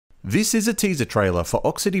This is a teaser trailer for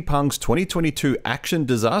Oxide Pang's 2022 action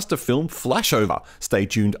disaster film Flashover. Stay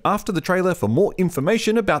tuned after the trailer for more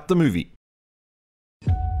information about the movie.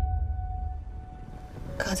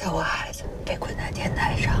 刚才我孩子被困在天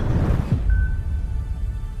台上，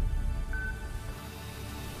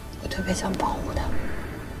我特别想保护他，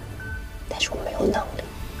但是我没有能力。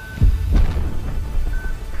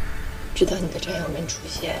直到你的战友们出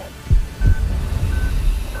现，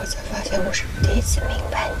我才发现我是第一次明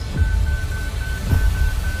白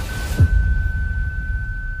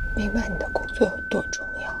你，明白你的工作有多重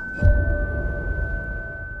要。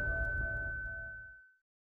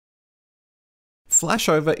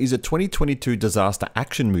 Flashover is a 2022 disaster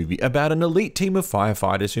action movie about an elite team of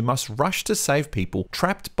firefighters who must rush to save people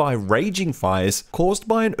trapped by raging fires caused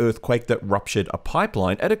by an earthquake that ruptured a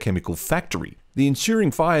pipeline at a chemical factory. The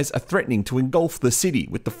ensuing fires are threatening to engulf the city,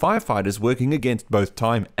 with the firefighters working against both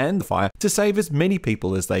time and the fire to save as many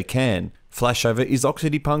people as they can. Flashover is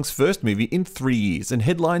Oxide Pang's first movie in 3 years and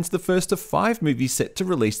headlines the first of 5 movies set to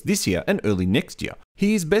release this year and early next year.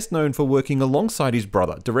 He is best known for working alongside his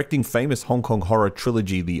brother, directing famous Hong Kong horror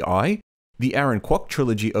trilogy The Eye, the Aaron Kwok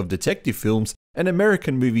trilogy of detective films, and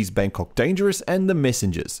American movies Bangkok Dangerous and The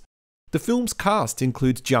Messengers. The film's cast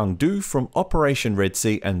includes Jiang from Operation Red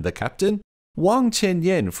Sea and The Captain, Wang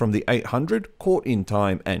Qianyuan from The 800, Caught in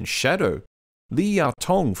Time and Shadow, Liya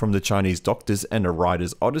Tong from The Chinese Doctors and A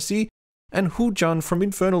Writer's Odyssey, and Jiang from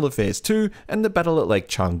Infernal Affairs 2 and The Battle at Lake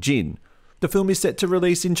Changjin. The film is set to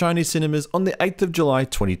release in Chinese cinemas on the 8th of July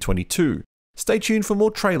 2022. Stay tuned for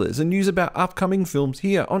more trailers and news about upcoming films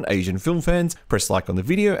here on Asian Film Fans. Press like on the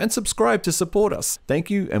video and subscribe to support us. Thank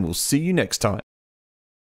you, and we'll see you next time.